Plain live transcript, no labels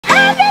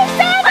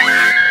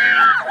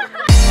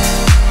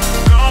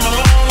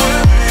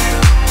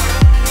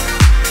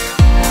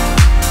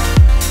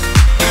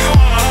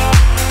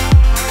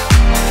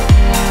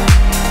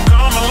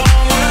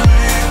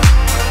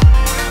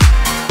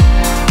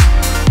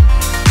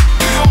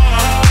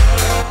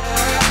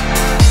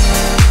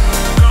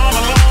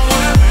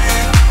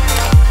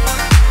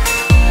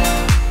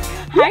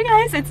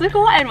it's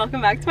Nicole and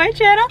welcome back to my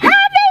channel. Happy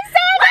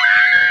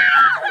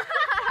summer!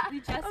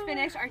 We just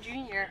finished our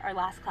junior year, our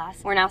last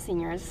class. We're now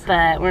seniors,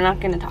 but we're not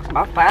gonna talk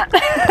about that.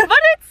 But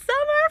it's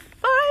summer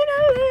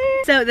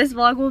finally! So this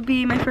vlog will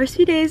be my first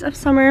few days of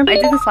summer. I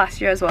did this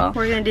last year as well.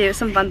 We're gonna do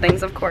some fun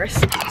things, of course.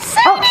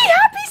 Sandy,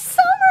 happy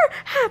summer!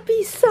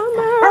 Happy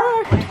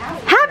summer!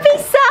 Happy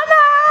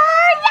summer!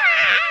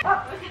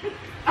 Yeah!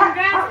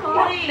 Congrats,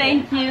 Chloe.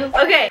 Thank you.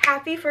 Okay,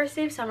 happy first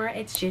day of summer.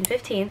 It's June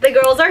 15th. The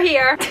girls are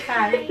here.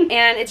 Hi.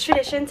 And it's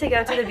tradition to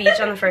go to the beach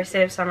on the first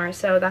day of summer,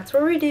 so that's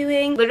what we're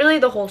doing. Literally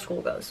the whole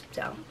school goes,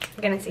 so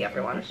I'm gonna see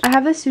everyone. I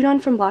have this suit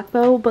on from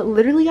Blackbow, but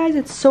literally guys,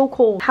 it's so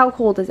cold. How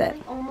cold is it?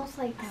 Almost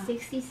like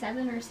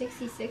 67 or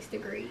 66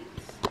 degrees.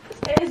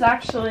 It is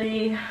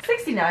actually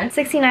 69.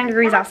 69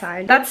 degrees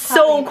outside. That's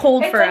so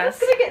cold for us.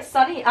 It's gonna get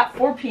sunny at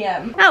 4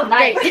 p.m. Oh,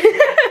 great.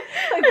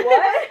 Like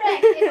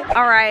what?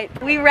 All right,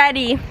 we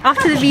ready. Off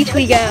to the beach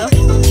we go.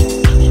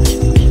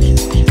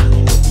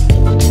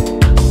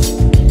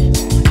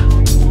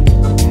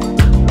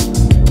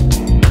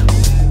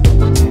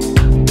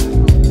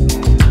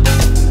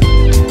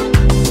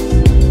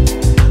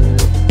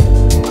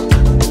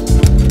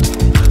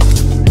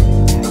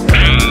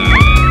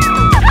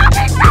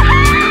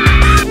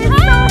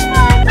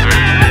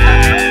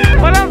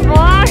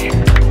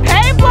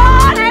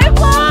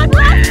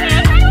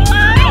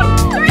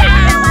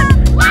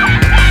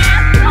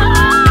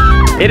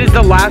 It is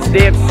the last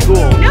day of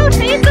school. No,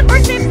 today's the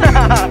first day of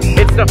summer.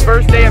 It's the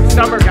first day of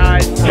summer,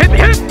 guys. Hip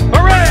hip,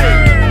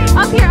 hooray!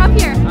 Up here, up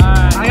here.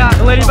 I got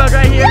the ladybug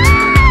right here.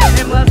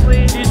 And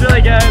Leslie, she's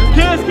really good.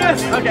 Kiss,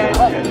 kiss. Okay.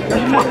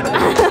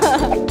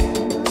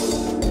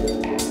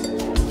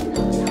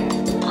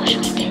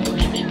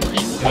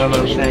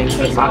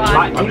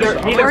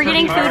 We're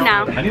getting food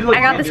now. I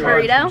got this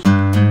burrito.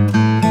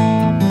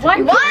 What?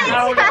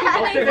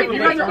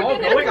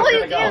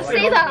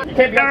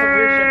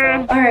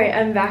 Alright,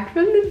 I'm back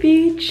from the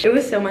beach. It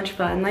was so much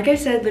fun. Like I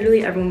said,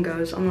 literally everyone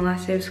goes on the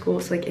last day of school,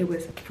 so like it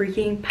was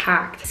freaking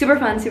packed. Super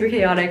fun, super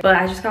chaotic, but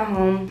I just got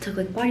home, took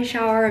like a body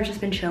shower, I've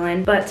just been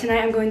chilling. But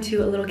tonight I'm going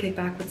to a little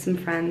kickback with some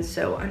friends,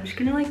 so I'm just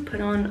gonna like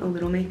put on a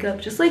little makeup,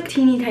 just like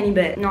teeny tiny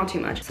bit, not too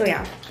much. So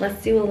yeah,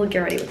 let's do a little get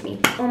ready with me.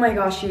 Oh my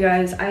gosh, you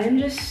guys, I am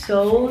just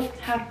so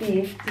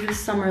happy this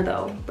summer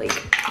though. Like,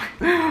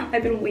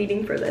 I've been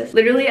waiting for this.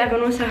 Literally,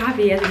 everyone was so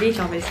happy at the beach,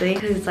 obviously,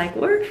 because it's like,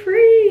 we're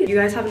free. You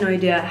guys have no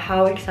idea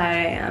how excited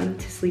I am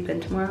to sleep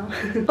in tomorrow.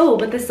 Oh,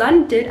 but the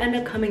sun did end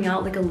up coming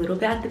out like a little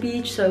bit at the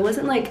beach, so it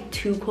wasn't like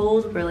too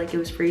cold where like it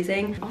was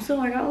freezing. Also,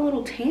 I got a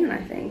little tan, I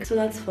think, so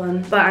that's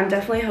fun. But I'm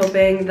definitely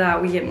hoping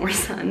that we get more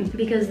sun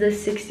because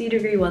this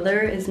 60-degree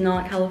weather is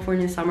not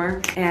California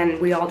summer, and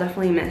we all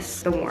definitely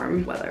miss the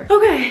warm weather.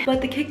 Okay, but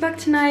the kickback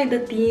tonight, the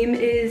theme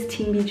is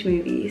Teen Beach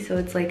Movie, so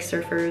it's like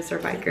surfers or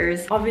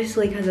bikers.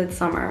 Obviously, because it's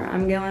summer,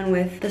 I'm going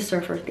with the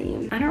surfer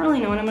theme. I don't really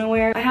know what I'm gonna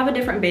wear. I have a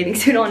different bathing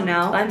suit on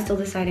now. I'm still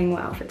deciding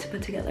what outfit to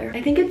put together.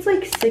 I think it's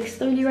like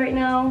 6:30 right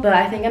now, but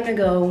I think I'm gonna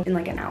go in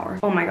like an hour.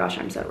 Oh my gosh,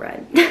 I'm so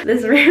red.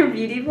 This Rare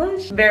Beauty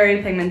blush,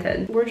 very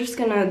pigmented. We're just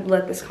gonna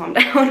let this calm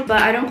down.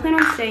 But I don't plan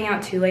on staying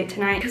out too late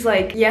tonight because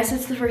like, yes,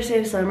 it's the first day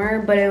of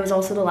summer, but it was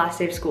also the last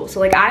day of school. So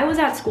like I was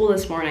at school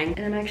this morning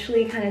and I'm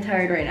actually kind of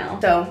tired right now.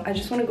 So I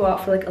just want to go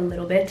out for like a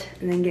little bit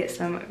and then get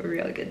some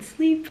really good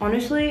sleep.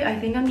 Honestly, I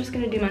think I'm just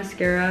gonna do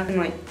mascara and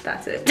like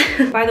that's it.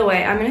 By the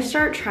way, I'm gonna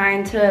start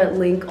trying to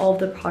link all of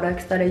the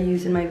products that I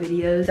use in my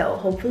videos. So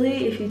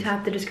hopefully if you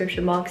tap the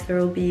description box, there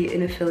will be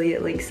an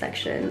affiliate link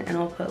section and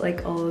I'll put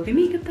like all of the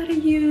makeup that I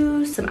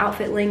use, some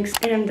outfit links,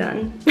 and I'm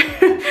done.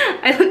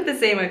 I look the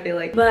same, I feel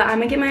like. But I'm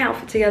gonna get my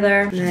outfit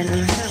together and then I'm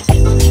gonna head out.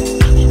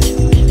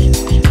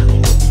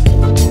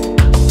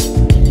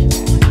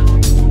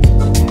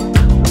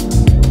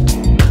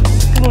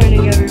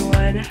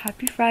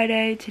 Happy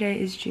Friday. Today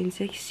is June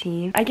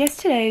 16th. I guess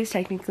today is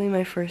technically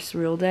my first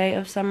real day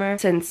of summer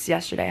since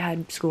yesterday I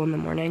had school in the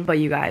morning. But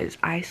you guys,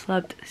 I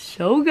slept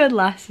so good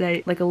last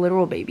night, like a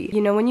literal baby. You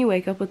know when you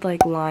wake up with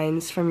like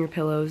lines from your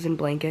pillows and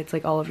blankets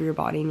like all over your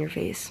body and your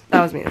face?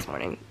 That was me this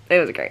morning. It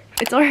was great.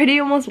 It's already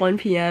almost 1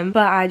 p.m.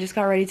 but I just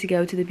got ready to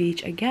go to the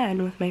beach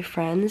again with my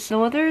friends. The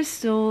weather is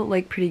still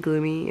like pretty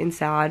gloomy and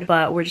sad,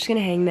 but we're just gonna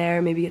hang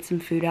there, maybe get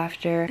some food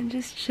after and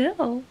just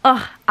chill.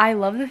 Ugh, I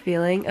love the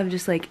feeling of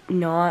just like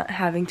not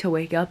having to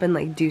wake up and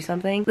like do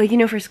something. Like, you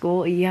know, for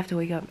school you have to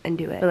wake up and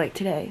do it, but like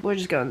today we're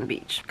just going to the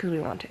beach because we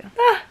want to.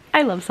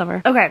 I love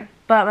summer. Okay,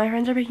 but my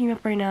friends are picking me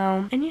up right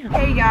now and yeah.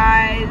 Hey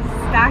guys,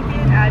 back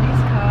in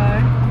Addie's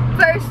car.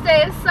 First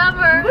day of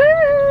summer. Woo!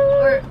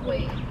 Or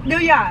wait. No,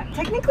 yeah,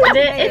 technically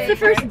it's the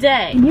first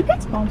day. Can you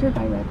get sponsored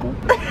by Red Bull?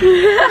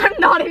 I'm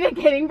not even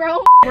kidding,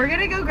 bro. We're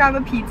gonna go grab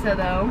a pizza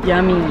though.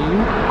 Yummy.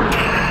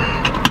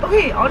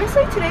 Okay,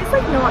 honestly, today's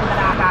like not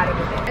that bad of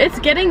a day. It's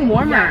getting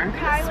warmer.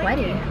 Yeah, It's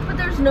sweaty. But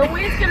there's no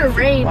way it's gonna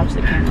rain. Watch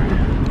the camera.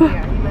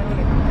 Yeah, you might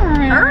wanna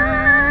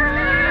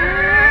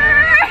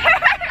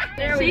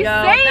There we we go.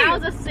 go. That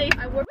was a safe.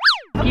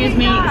 Excuse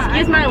me.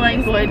 Excuse my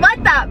language.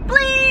 Let that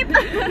bleep!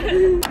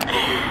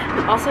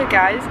 Also,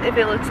 guys, if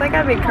it looks like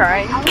I've been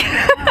crying,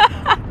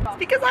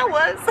 because I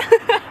was.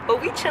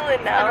 But we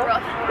chilling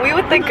now. We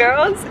with the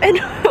girls and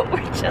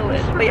we're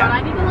chilling. But yeah.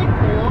 I need to like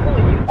pull a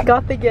hole.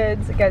 Got the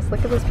goods. Guys,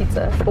 look at this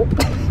pizza. Oh.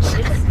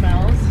 It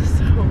smells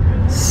so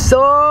good.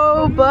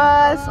 So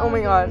bust. Oh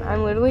my god.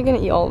 I'm literally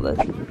gonna eat all of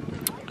this.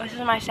 This is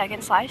my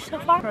second slice so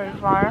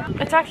far.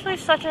 It's actually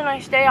such a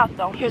nice day out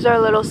though. Here's our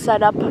little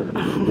setup.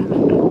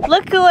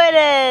 Look who it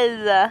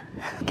is.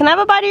 Can I have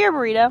a bite of your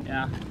burrito?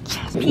 Yeah.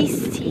 Yes.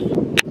 Peace tea.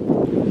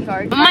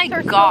 Oh my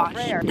gosh.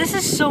 This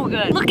is so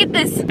good. Look at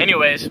this.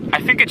 Anyways,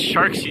 I think it's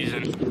shark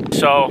season.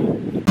 So.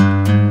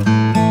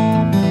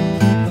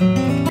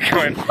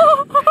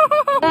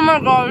 Oh my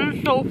god,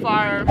 it's so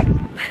fire.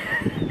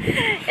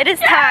 It is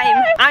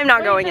time. I'm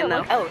not going in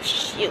though. Oh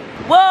shoot.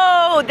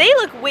 Whoa, they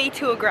look way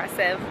too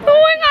aggressive.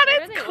 Oh my god,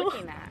 it's cool.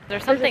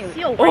 There's something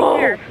Right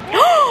here.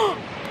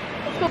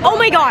 Oh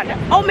my god.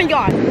 Oh my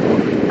god.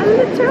 A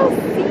literal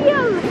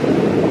seal.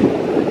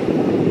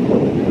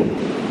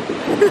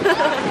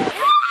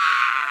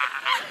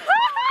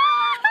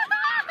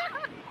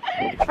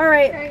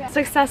 Alright,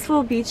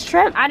 successful beach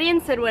trip. Addie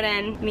and Sid went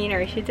in. Me and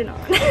Rishi did not.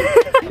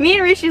 Me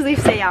and Rishi usually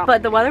stay out.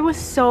 But the weather was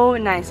so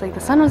nice. Like the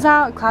sun was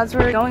out, clouds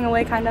were going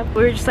away kind of.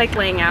 We were just like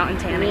laying out and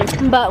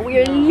tanning. But we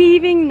are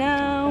leaving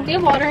now. Do you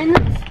have water in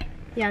this?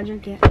 Yeah,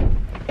 drink it.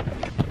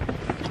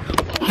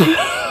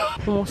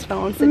 Almost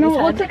fell on Sid's No, it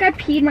head. looks like I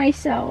peed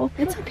myself.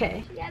 It's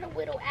okay. You had a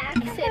little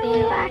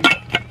accident.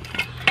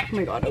 Oh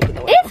my god, open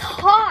the window. It's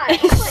hot.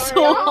 It's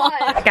so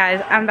hot.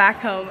 Guys, I'm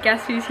back home.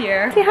 Guess who's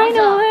here? Say hi,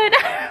 Nolan.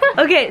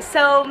 Okay,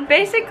 so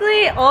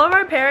basically all of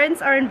our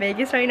parents are in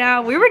Vegas right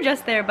now. We were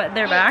just there, but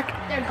they're back.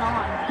 They're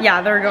gone.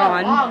 Yeah, they're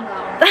gone. Long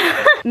gone.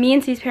 Me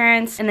and C's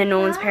parents and then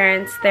Nolan's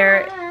parents,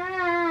 they're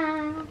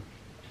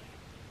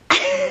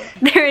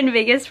in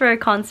Vegas for a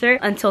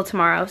concert until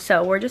tomorrow.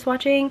 So we're just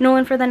watching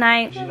Nolan for the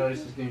night. Did you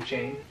notice his new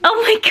chain? Oh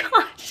my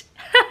gosh.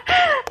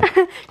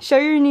 Show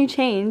your new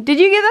chain. Did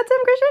you give that to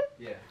him, Christian?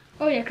 Yeah.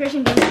 Oh yeah,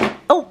 Christian did that.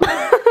 Oh,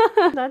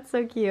 that's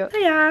so cute. So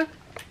yeah,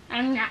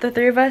 I'm not. the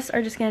three of us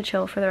are just gonna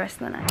chill for the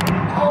rest of the night.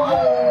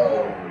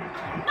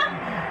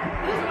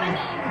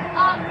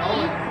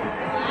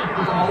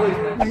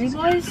 Ready,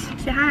 boys?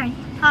 Say hi.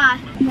 Hi.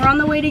 We're on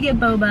the way to get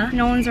boba.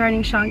 Nolan's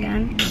riding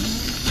shotgun.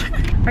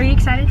 Are you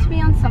excited to be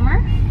on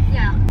summer?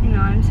 Yeah. I know,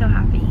 I'm so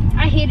happy.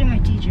 I hated my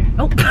teacher.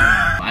 Oh.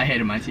 I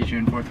hated my teacher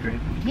in 4th grade.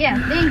 Yeah,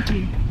 thank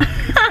you.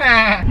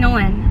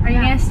 Nolan, are you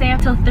gonna stay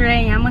up till 3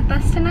 a.m. with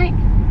us tonight?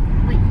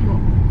 Wait,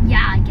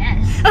 yeah, I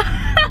guess.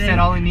 He said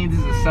all he needs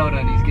is a soda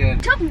and he's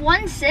good. Took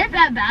one sip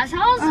at Bass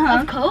House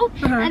of Coke,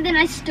 and then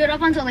I stood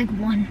up until like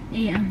 1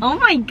 a.m. Oh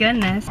my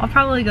goodness. I'll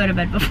probably go to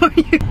bed before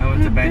you. I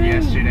went to bed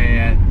yesterday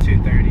at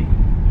 2:30.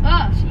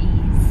 Oh,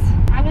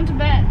 jeez. I went to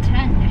bed at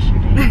 10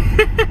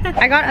 yesterday.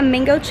 I got a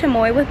mango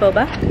chamoy with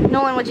boba.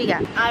 Nolan, what'd you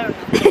get? I don't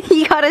know.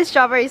 You got a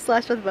strawberry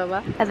slush with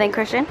boba. And then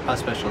Christian? A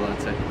special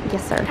latte.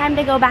 Yes, sir. Time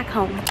to go back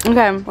home.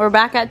 Okay, we're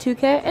back at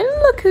 2K. And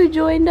look who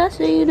joined us,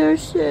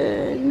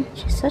 Anderson.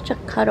 She's such a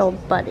cuddle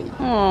buddy.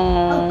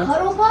 Aww.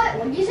 Cuddle butt?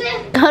 What did you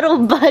say?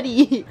 Cuddle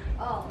buddy.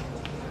 Oh.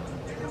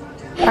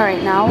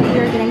 Alright, now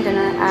we're getting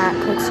dinner at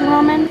xoxo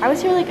ramen. I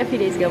was here like a few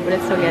days ago, but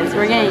it's so good. So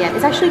we're gonna get,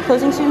 it's actually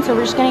closing soon, so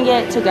we're just gonna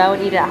get to go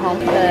and eat it at home.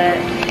 But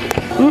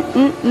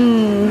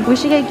we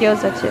should get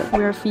gyoza too.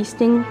 We're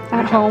feasting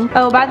at home.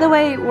 Oh, by the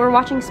way, we're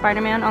watching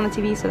Spider-Man on the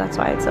TV, so that's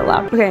why it's so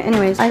loud. Okay,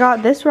 anyways, I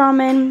got this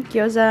ramen,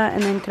 gyoza,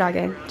 and then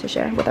karage to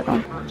share with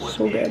everyone.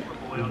 So good.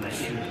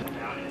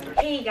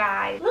 Hey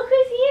guys, look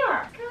who's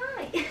here.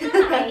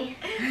 Hi.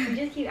 We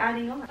just keep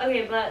adding on.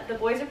 Okay, but the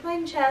boys are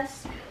playing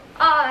chess.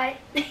 Hi.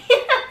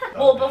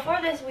 Well, before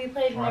this, we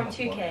played more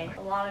 2K.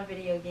 A lot of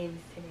video games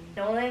today.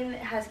 Nolan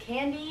has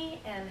candy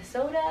and a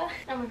soda.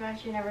 Oh my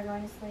gosh, you're never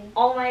going to sleep.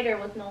 All-nighter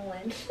with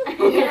Nolan.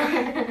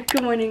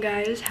 Good morning,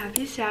 guys.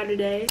 Happy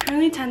Saturday. It's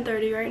currently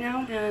 10:30 right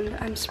now, and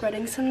I'm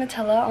spreading some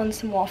Nutella on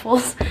some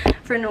waffles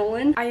for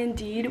Nolan. I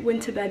indeed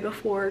went to bed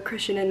before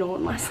Christian and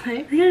Nolan last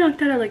night. I think I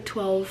knocked out at like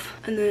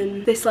 12, and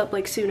then they slept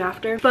like soon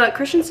after. But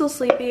Christian's still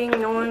sleeping.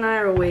 Nolan and I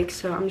are awake,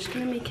 so I'm just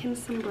gonna make him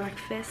some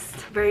breakfast.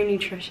 Very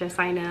nutritious,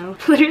 I know.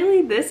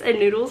 Literally, this and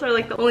noodles are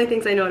like the only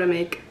things I know how to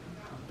make.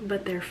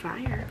 But they're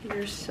fire.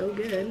 They're so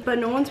good. But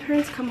Nolan's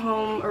parents come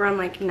home around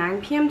like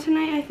 9 p.m.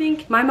 tonight, I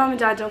think. My mom and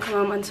dad don't come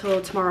home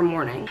until tomorrow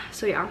morning.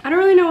 So yeah, I don't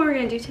really know what we're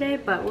gonna do today,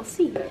 but we'll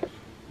see.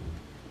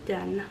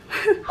 Done.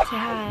 Say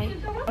hi.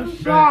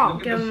 What's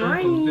up? Good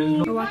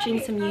morning. We're watching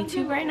some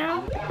YouTube right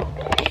now.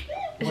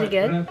 Is it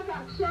good?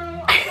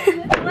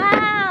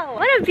 Wow,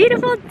 what a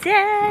beautiful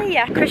day.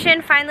 Yeah,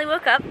 Christian finally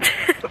woke up.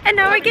 And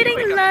now we're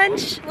getting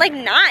lunch. Like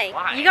 9.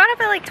 You got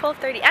up at like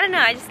 12:30. I don't know,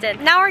 I just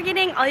did. Now we're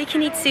getting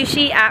all-you-can-eat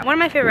sushi at one of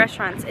my favorite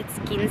restaurants. It's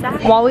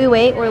Ginza. While we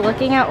wait, we're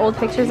looking at old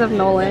pictures of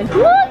Nolan.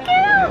 Look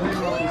how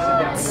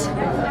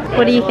cute!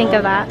 What do you think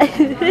of that?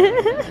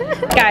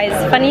 Guys,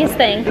 funniest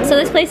thing. So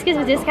this place gives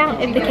a discount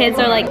if the kids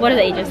are like, what are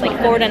the ages? Like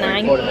 4 to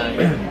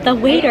 9? The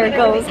waiter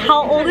goes,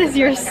 how old is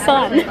your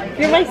son?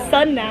 You're my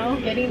son now.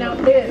 Getting out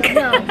this.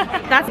 No,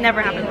 that's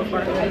never happened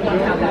before.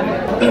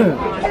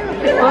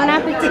 Bon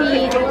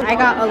appetit. I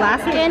got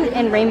Alaskan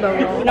and rainbow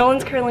roll.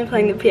 Nolan's currently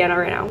playing the piano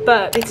right now,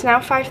 but it's now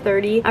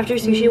 5:30. After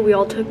sushi, we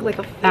all took like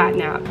a fat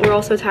nap. We're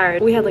all so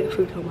tired. We had like a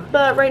food coma.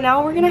 But right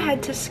now we're gonna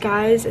head to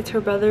Sky's. It's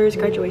her brother's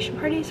graduation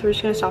party, so we're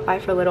just gonna stop by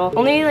for a little.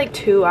 Only like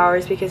 2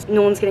 hours because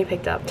Nolan's getting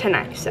picked up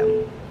tonight,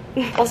 so.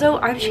 Also,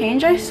 I've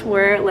changed, I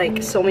swear,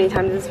 like so many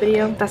times in this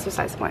video. That's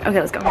besides the point. Okay,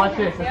 let's go. Watch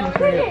this. This one's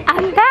for you.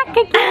 I'm back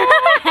again.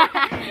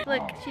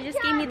 Look, she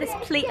just gave me this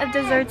plate of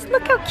desserts.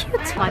 Look how cute.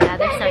 Oh my god,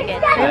 they're so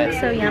good. They look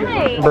so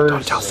yummy.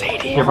 Birds.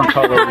 Different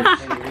colors.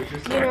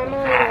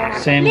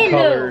 Same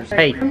colors.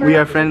 Hey, we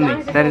are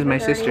friendly. That is my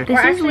sister. This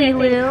is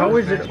Lulu. How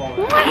is it?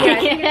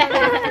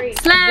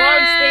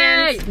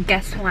 Slay!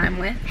 Guess who I'm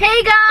with?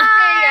 Hey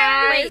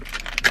guys! Wait.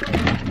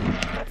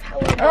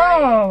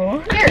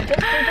 Oh.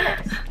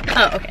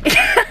 Oh, okay.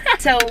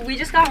 So we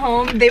just got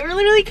home. They were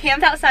literally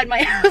camped outside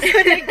my house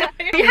when I got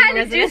here. We had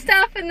to do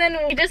stuff and then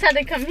we just had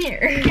to come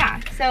here. Yeah,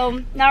 so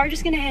now we're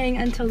just gonna hang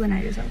until the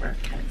night is over.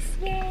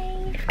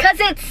 Yay. Cause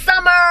it's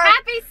summer!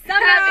 Happy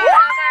summer! Happy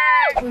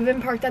summer! We've been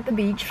parked at the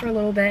beach for a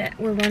little bit.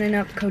 We're running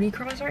up Cody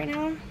Cross right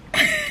now.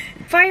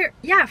 Fire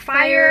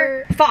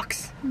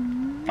Fox.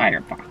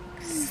 Firefox.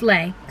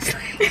 Slay.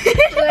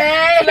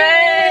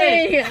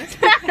 Slay!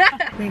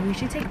 Wait, we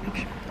should take a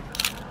picture.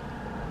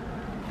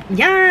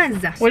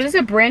 Yes! What is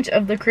a branch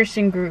of the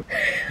Christian group?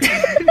 You're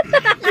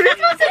supposed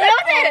to know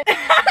this!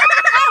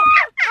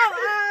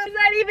 What does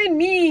that even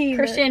mean?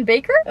 Christian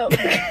Baker? Oh.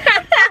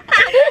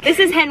 This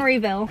is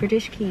Henryville,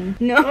 British King.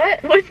 No.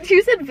 What?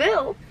 You said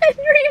Bill.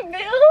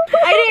 Henryville?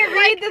 I didn't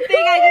read the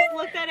thing, I just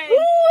looked at it. Who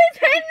is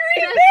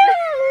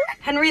Henryville?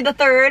 Henry the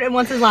Third, and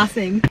what's his last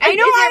name? I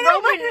know, Is it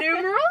Roman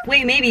numeral?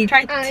 Wait, maybe.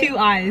 Try 2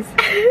 eyes.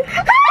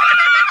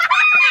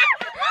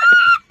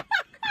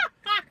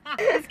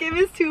 This game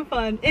is too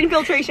fun.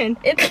 Infiltration.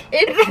 It's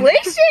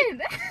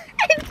inflation.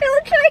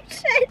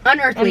 Infiltration.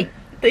 Unearthly.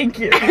 Thank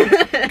you.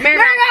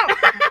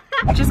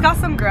 Just got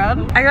some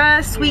grub. I got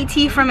a sweet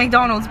tea from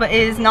McDonald's, but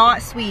it is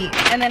not sweet.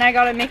 And then I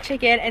got a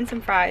McChicken and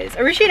some fries.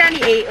 Orishi and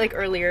Andy ate like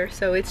earlier,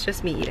 so it's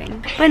just me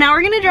eating. But now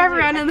we're gonna drive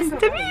around and listen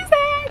to music.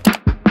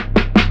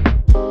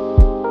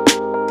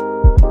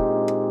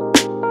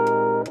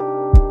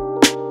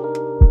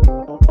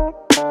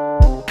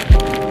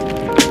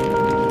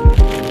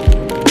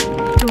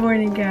 Good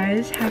morning,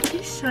 guys.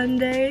 Happy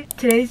Sunday.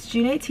 Today's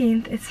June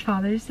 18th. It's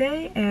Father's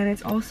Day, and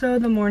it's also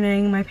the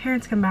morning my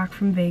parents come back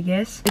from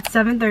Vegas. It's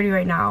 7:30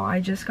 right now. I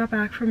just got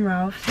back from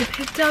Ralph's. I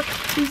picked up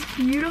these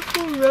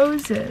beautiful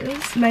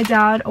roses. My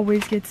dad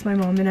always gets my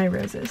mom and I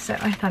roses, so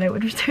I thought I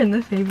would return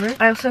the favor.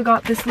 I also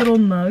got this little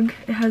mug.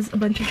 It has a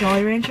bunch of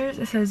Jolly Ranchers.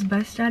 It says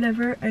best dad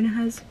ever, and it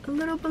has a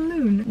little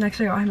balloon. Next,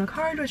 I got him a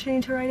card, which I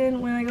need to write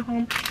in when I go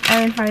home.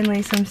 And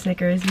finally, some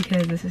Snickers,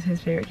 because this is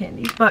his favorite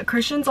candy. But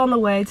Christian's on the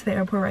way to the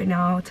airport right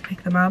now to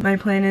pick them up. My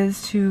plan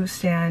is to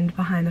stand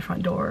behind the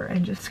front door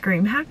and just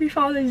scream Happy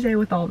Father's Day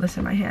with all this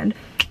in my hand.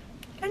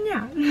 And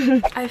yeah.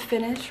 I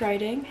finished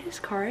writing his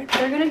card.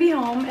 They're gonna be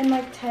home in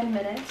like 10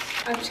 minutes.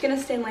 I'm just gonna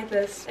stand like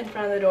this in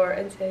front of the door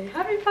and say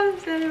Happy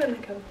Father's Day when they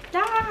come.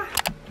 Ah!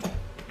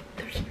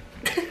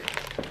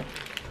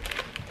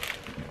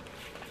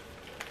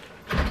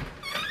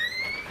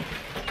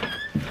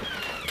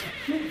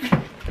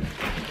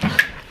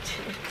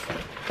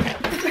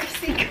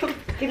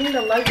 Give me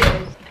the luggage.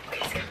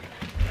 Okay,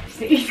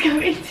 he's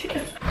coming too.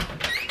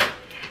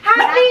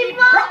 Happy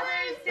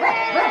Father's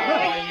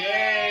Day!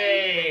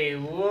 Yay!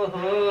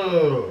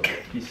 Woohoo!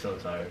 He's so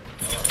tired.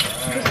 I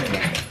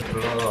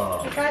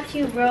got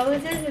you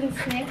roses and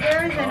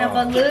Snickers and a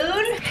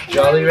balloon.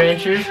 Jolly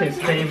Ranchers,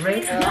 his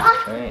favorite.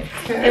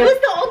 Thanks. It was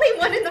the only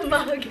one in the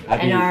mug.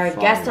 And our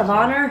guest of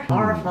honor,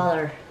 our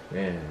father.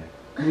 Yeah.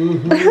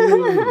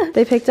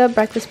 They picked up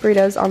breakfast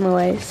burritos on the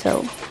way,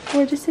 so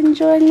we're just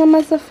enjoying them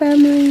as a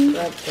family.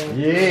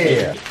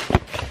 Yeah.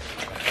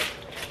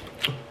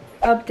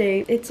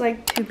 Update, it's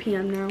like 2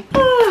 p.m. now.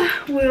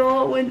 We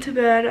all went to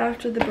bed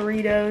after the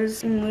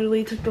burritos and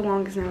literally took the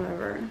longest nap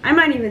ever. I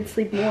might even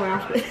sleep more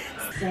after this.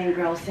 Same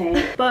girl,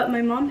 same. But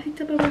my mom picked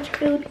up a bunch of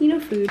Filipino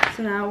food,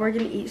 so now we're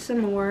gonna eat some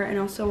more and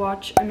also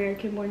watch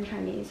American Born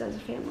Chinese as a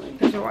family,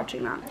 because we're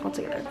watching that all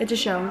together. It's a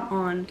show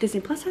on Disney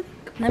Plus, I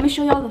think. Let me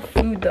show y'all the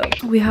food though.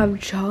 We have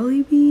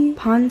Jollibee,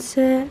 Ponce.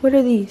 What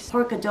are these?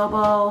 Pork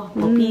adobo,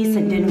 lopis,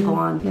 and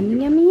dingon. Yummy,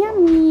 yummy,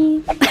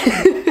 yummy.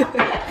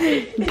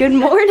 Good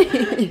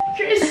morning.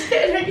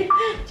 Christian,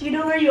 do you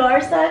know where you are,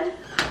 son?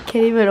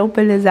 Can't even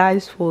open his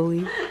eyes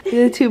fully. Is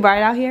it too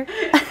bright out here?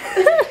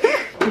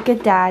 Look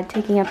at Dad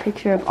taking a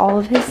picture of all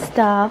of his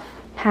stuff.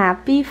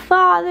 Happy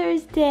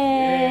Father's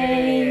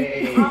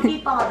Day! Yay.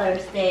 Happy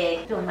Father's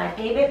Day to my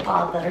favorite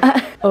father.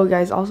 Oh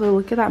guys, also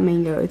look at that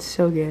mango. It's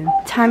so good.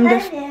 Time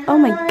to... Oh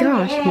my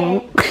gosh,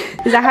 Mom.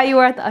 Is that how you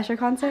were at the Usher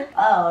concert?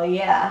 Oh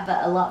yeah,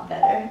 but a lot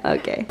better.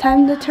 Okay.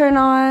 Time to turn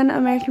on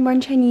American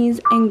Born Chinese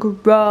and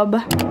grub.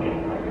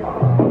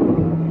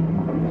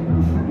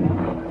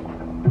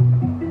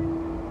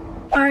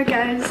 Alright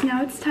guys, now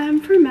now it's time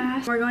for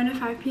mass. We're going to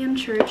 5 p.m.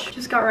 church.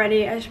 Just got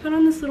ready. I just put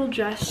on this little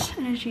dress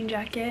and a jean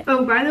jacket.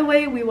 Oh, by the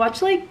way, we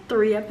watched like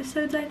 3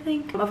 episodes, I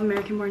think, of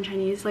American Born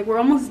Chinese. Like, we're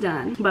almost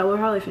done, but we'll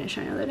probably finish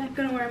another day. I'm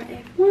gonna wear my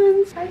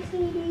F1s. Bye,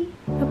 sweetie.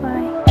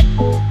 Bye-bye.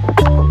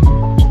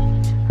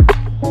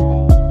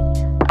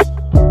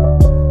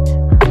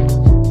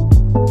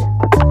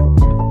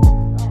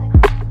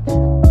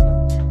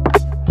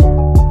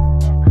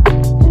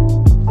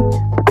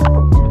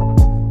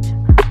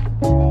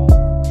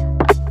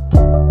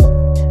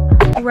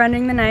 We're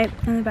ending the night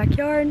in the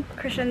backyard.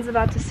 Christian's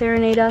about to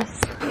serenade us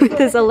with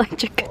his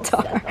electric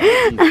guitar.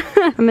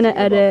 I'm gonna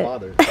edit.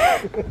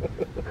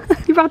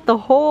 You brought the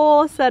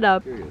whole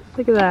setup.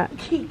 Look at that.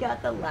 He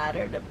got the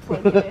ladder to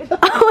plug it in.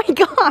 Oh my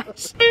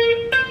gosh.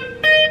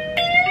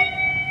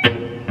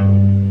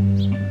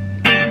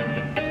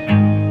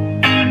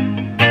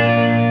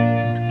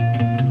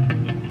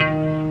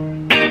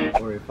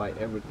 Or if I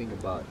ever think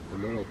about the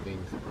little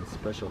things and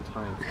special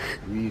times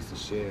we used to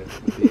share,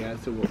 the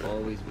answer will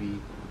always be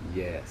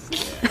yes.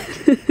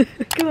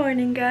 Good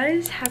morning,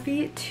 guys.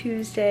 Happy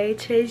Tuesday.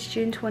 Today's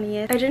June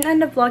 20th. I didn't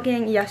end up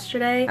vlogging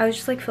yesterday. I was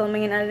just like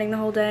filming and editing the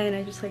whole day and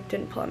I just like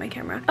didn't pull out my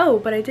camera. Oh,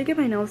 but I did get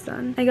my nails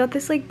done. I got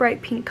this like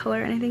bright pink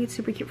color and I think it's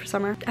super cute for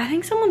summer. I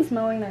think someone's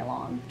mowing their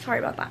lawn. Sorry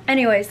about that.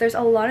 Anyways, there's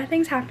a lot of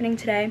things happening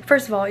today.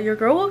 First of all, your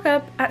girl woke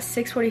up at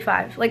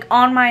 6:45, like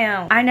on my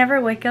own. I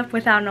never wake up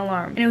without an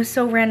alarm. And it was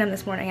so random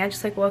this morning. I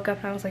just like woke up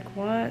and I was like,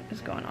 what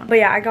is going on? But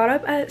yeah, I got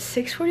up at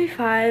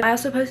 6:45. I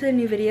also posted a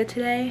new video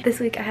today. This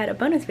week I had a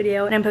bonus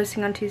video and I'm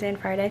posting on Tuesday and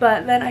Friday.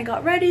 But then I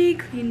got ready,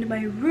 cleaned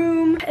my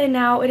room, and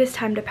now it is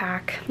time to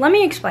pack. Let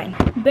me explain.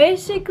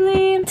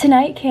 Basically,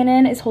 tonight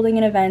Canon is holding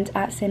an event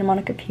at Santa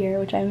Monica Pier,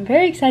 which I'm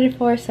very excited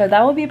for, so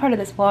that will be a part of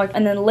this vlog.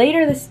 And then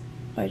later this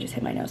I just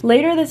hit my nose.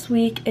 Later this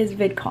week is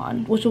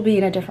VidCon, which will be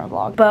in a different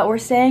vlog. But we're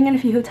staying in a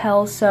few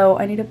hotels, so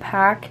I need to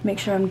pack, make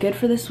sure I'm good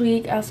for this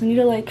week. I also need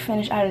to like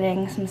finish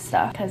editing some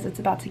stuff because it's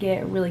about to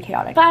get really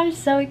chaotic. But I'm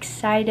so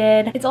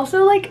excited. It's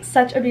also like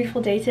such a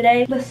beautiful day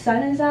today. The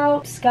sun is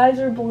out, skies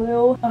are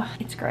blue. Ugh,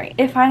 it's great.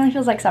 It finally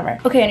feels like summer.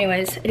 Okay,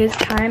 anyways, it is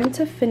time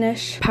to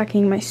finish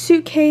packing my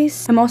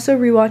suitcase. I'm also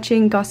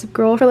rewatching Gossip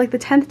Girl for like the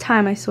 10th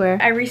time, I swear.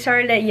 I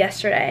restarted it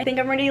yesterday. I think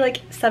I'm already like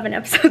 7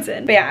 episodes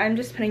in. But yeah, I'm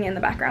just putting it in the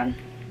background.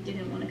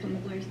 Didn't want to come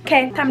to Blair's.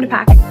 Okay, time to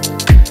pack.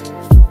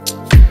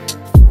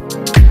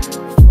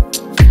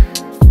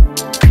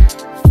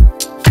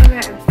 Okay,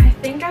 I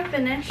think I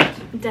finished.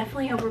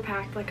 Definitely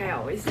overpacked like I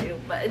always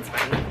do, but it's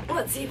fine.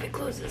 Let's see if it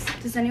closes.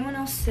 Does anyone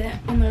else sit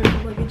on their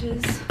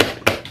luggages?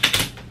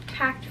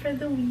 Packed for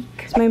the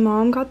week. So my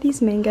mom got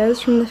these mangoes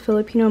from the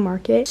Filipino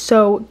market.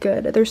 So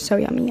good. They're so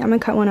yummy. I'm gonna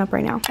cut one up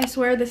right now. I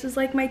swear this is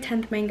like my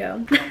 10th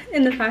mango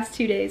in the past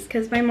 2 days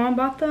because my mom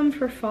bought them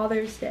for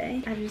Father's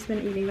Day. I've just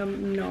been eating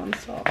them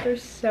non-stop. They're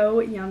so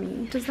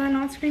yummy. Does that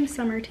not scream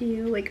summer to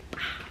you? Like,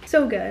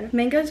 so good.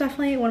 Mango is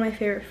definitely one of my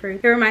favorite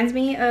fruits. It reminds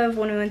me of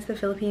when we went to the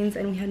Philippines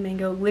and we had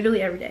mango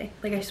literally every day.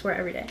 Like, I swear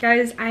every day.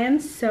 Guys, I am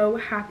so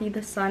happy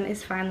the sun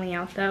is finally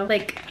out though.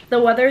 Like, the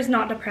weather is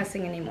not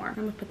depressing anymore. I'm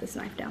gonna put this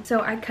knife down.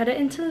 So I cut it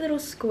into little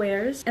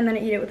squares and then I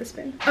eat it with a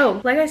spoon.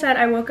 Oh, like I said,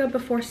 I woke up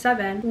before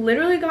 7.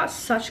 Literally got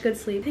such good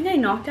sleep. I think I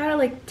knocked out at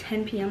like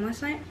 10 p.m.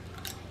 last night.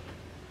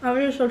 I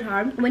was just so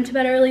tired. Went to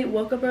bed early,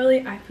 woke up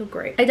early. I feel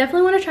great. I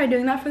definitely want to try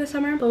doing that for the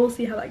summer, but we'll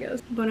see how that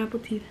goes. Bon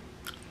appetit.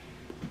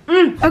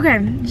 Okay,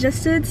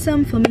 just did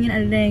some filming and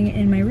editing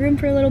in my room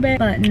for a little bit,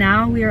 but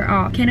now we are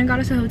off. Canon got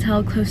us a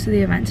hotel close to the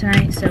event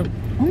tonight, so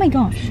oh my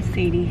gosh,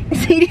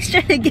 Sadie's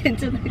trying to get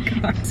into the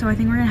car. So I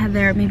think we're gonna head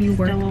there, maybe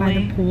work by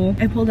the pool.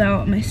 I pulled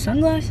out my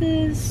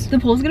sunglasses. The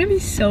pool's gonna be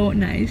so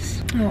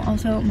nice. Oh,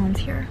 also mom's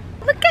here.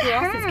 Look at her.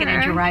 Who else is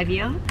gonna drive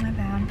you? My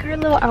bad. Look at her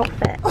little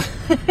outfit.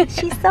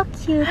 She's so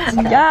cute.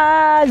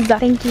 Yes,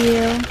 thank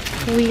you.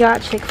 We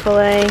got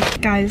Chick-fil-A.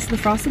 Guys, the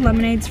frosted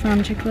lemonades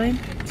from Chick-fil-A,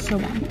 so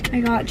bomb. I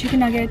got chicken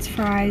nuggets,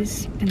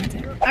 fries, and that's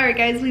it. All right,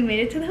 guys, we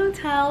made it to the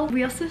hotel.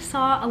 We also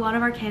saw a lot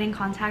of our Canon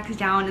contacts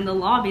down in the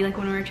lobby, like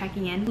when we were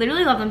checking in.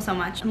 Literally love them so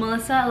much.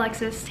 Melissa,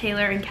 Alexis,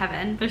 Taylor, and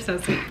Kevin. They're so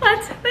sweet.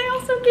 But they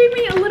also gave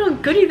me a little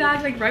goodie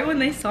bag, like right when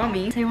they saw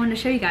me. So I wanted to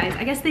show you guys.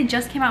 I guess they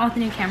just came out with a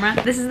new camera.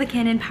 This is the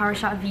Canon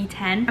PowerShot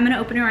V10. I'm gonna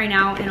open it right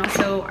now, and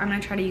also I'm gonna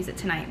try to use it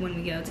tonight when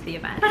we go to the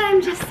event. But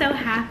I'm just so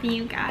happy,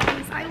 you guys.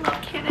 I love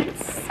Canon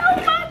so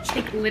much.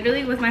 Like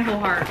literally with my whole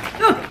heart.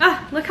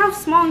 Look how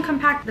small and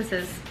compact this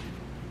is.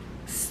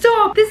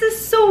 Stop! This is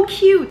so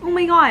cute. Oh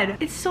my god,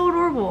 it's so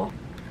adorable.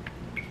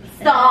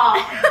 Stop!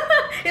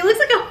 It looks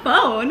like a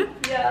phone.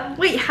 Yeah.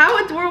 Wait,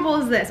 how adorable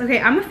is this? Okay,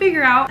 I'm gonna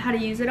figure out how to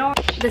use it all.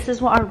 This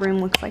is what our room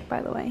looks like,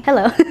 by the way.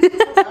 Hello.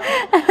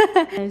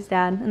 There's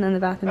Dad, and then the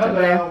bathroom's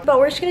over there. But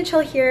we're just gonna chill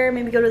here,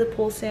 maybe go to the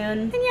pool soon.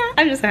 And yeah,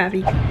 I'm just so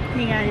happy.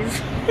 Hey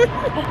guys.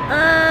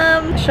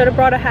 Should have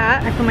brought a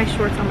hat. I put my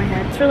shorts on my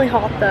head. It's really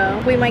hot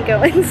though. We might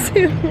go in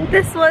soon.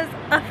 This was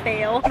a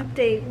fail.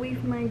 Update,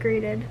 we've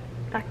migrated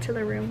back to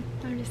the room.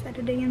 I'm just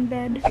editing in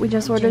bed. We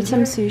just ordered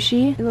some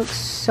sushi. It looks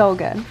so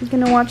good. We're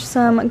gonna watch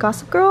some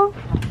Gossip Girl.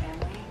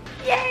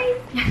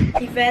 Yay!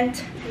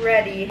 Event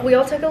ready. We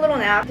all took a little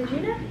nap. Did you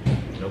nap?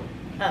 Nope.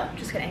 Oh,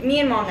 just kidding. Me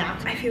and mom now.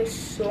 I feel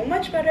so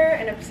much better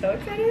and I'm so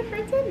excited for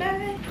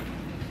tonight.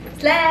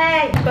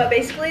 Slay! But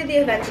basically the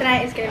event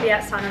tonight is gonna be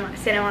at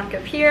Santa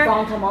Monica Pier.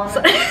 Santa Monica.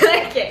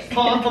 Okay.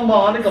 Santa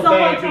Monica,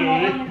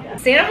 baby.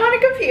 Santa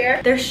Monica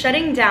Pier. They're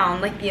shutting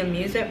down like the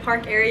amusement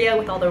park area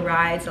with all the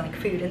rides and like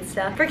food and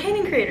stuff for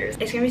Canon creators.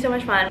 It's gonna be so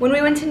much fun. When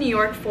we went to New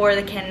York for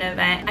the Canon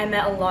event, I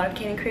met a lot of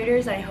Canon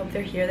creators. I hope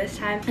they're here this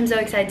time. I'm so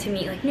excited to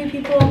meet like new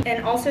people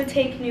and also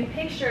take new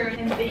pictures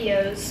and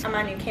videos on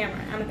my new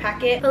camera. I'm gonna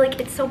pack it, but like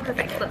it's so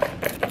perfect. Look.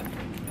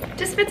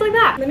 Just fits like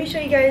that. Let me show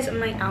you guys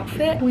my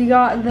outfit. We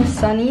got the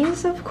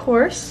sunnies, of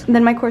course. And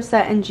then my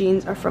corset and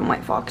jeans are from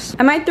White Fox.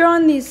 I might throw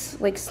on these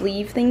like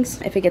sleeve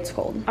things if it gets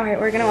cold. All right,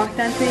 we're gonna walk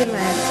down to the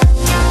event.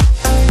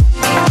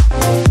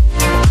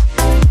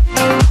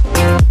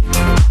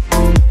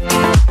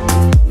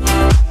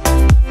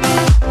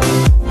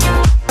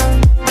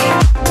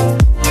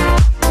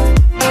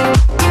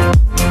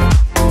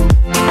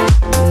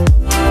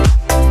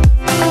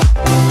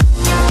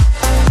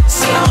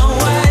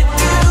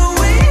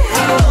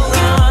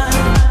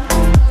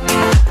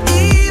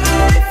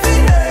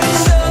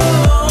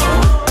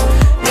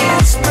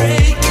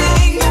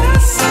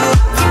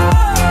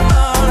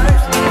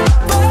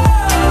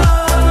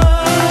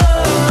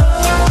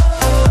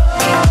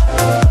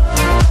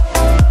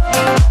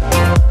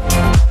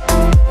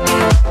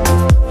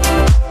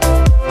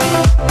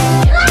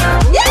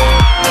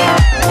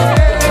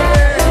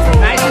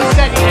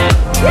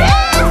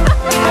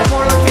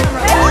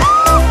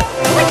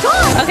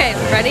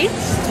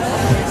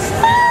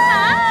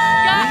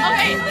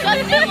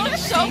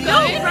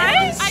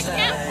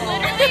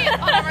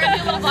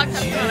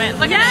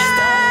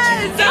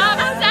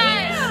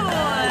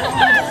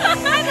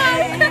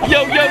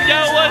 Yo, yo, yo,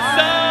 what's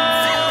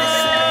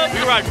up? We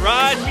ride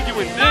rides, we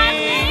doing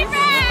things.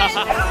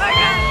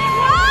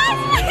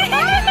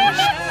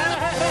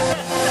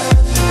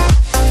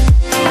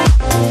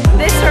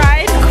 This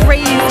ride,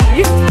 crazy.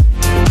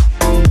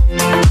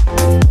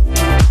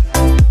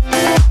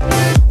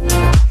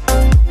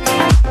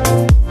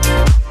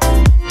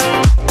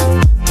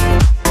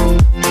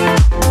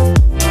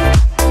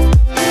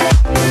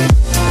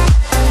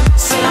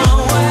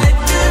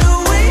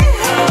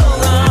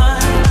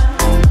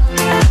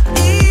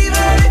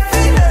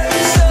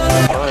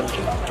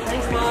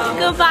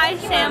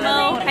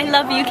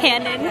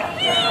 Canon.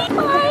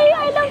 Bye,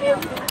 I love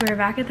you. We're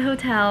back at the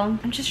hotel.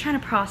 I'm just trying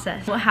to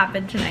process what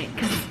happened tonight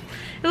because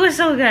it was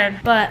so good.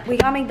 But we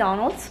got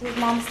McDonald's with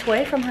mom's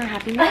toy from her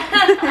Happy Meal.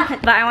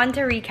 But I wanted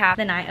to recap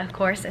the night, of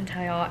course, and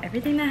tell y'all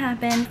everything that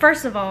happened.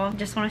 First of all,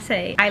 just want to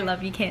say I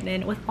love you,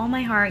 Canon, with all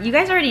my heart. You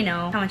guys already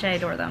know how much I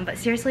adore them, but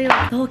seriously,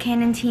 like, the whole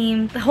Canon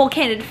team, the whole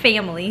Canon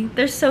family,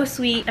 they're so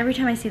sweet. Every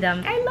time I see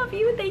them, I love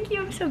you, thank you,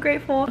 I'm so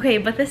grateful. Okay,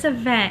 but this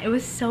event, it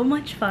was so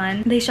much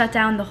fun. They shut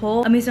down the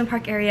whole amusement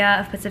park area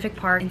of Pacific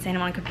Park in Santa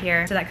Monica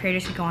Pier so that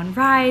creators could go on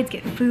rides,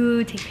 get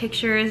food, take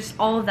pictures,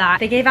 all of that.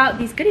 They gave out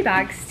these goodie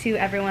bags to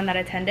everyone that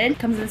attended.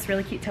 Comes in this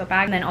really cute tote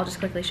bag, and then I'll just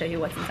quickly show you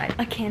what's inside.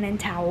 A Canon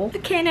towel, a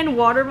Canon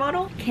water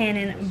bottle,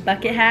 Canon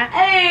bucket hat.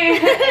 Hey,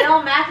 it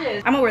all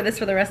matches. I'm gonna wear this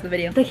for the rest of the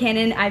video. The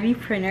Canon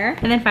IV printer,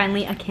 and then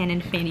finally a Canon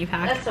fanny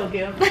pack. That's so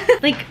cute.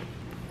 Like,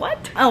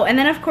 what? Oh, and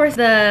then of course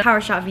the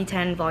PowerShot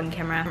V10 vlogging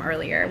camera from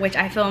earlier, which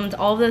I filmed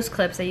all of those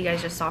clips that you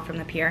guys just saw from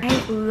the pier.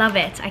 I love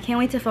it. I can't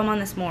wait to film on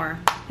this more.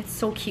 It's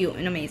so cute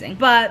and amazing.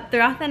 But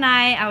throughout the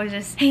night, I was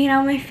just hanging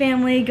out with my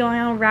family, going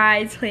on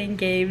rides, playing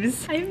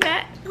games. I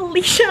met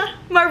Alicia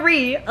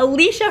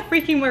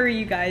freaking Marie,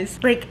 you guys.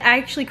 Like, I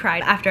actually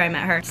cried after I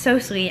met her. So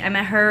sweet. I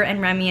met her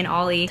and Remy and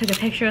Ollie. Took a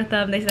picture with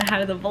them. They said hi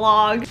to the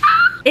vlog.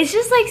 It's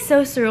just like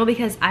so surreal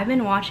because I've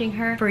been watching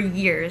her for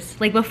years.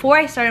 Like before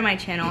I started my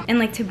channel, and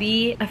like to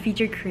be a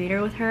featured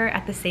creator with her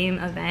at the same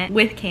event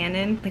with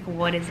Canon, like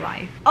what is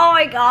life? Oh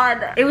my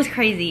god. It was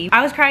crazy.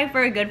 I was crying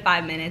for a good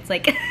 5 minutes.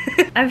 Like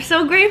I'm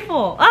so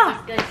grateful.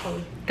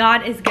 Oh,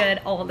 God is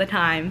good all the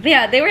time. But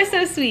yeah, they were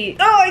so sweet.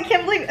 Oh, I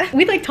can't believe it.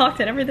 We like talked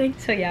and everything.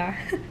 So yeah,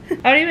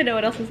 I don't even know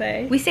what else to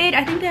say. We stayed,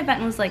 I think the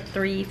event was like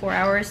 3-4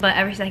 hours, but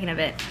every second of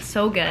it,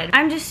 so good.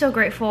 I'm just so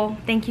grateful.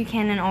 Thank you,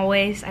 Canon,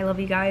 always. I love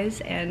you guys,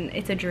 and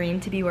it's a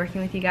dream to be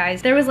working with you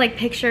guys. There was like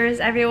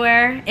pictures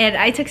everywhere, and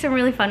I took some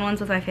really fun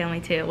ones with my family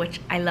too, which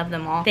I love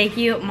them all. Thank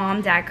you,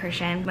 Mom, Dad,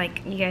 Christian.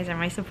 Like, you guys are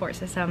my support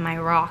system, my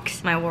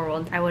rocks, my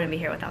world. I wouldn't be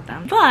here without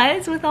them.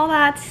 But with all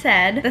that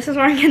said, this is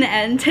where I'm gonna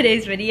end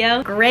today's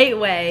video. Great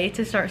way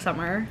to start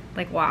summer.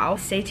 Like, wow.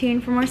 Stay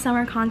tuned for more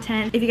summer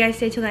content. If you guys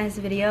stay till the end of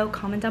the video,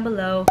 comment down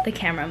below the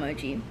camera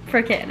emoji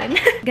for Canon.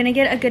 Gonna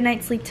get a good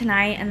night's sleep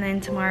tonight, and then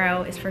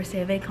tomorrow is first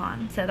day of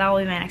VidCon, so that will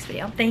be my next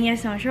video. Thank you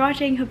guys so much for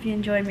watching. Hope you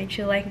enjoyed. Make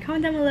sure to like and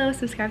comment down below,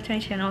 subscribe to my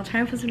channel,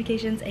 turn on post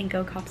notifications, and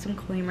go cop some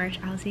cool merch.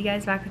 I'll see you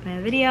guys back with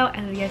another video. I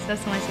love you guys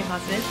so much. Stay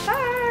positive.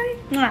 Bye.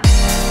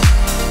 Mwah.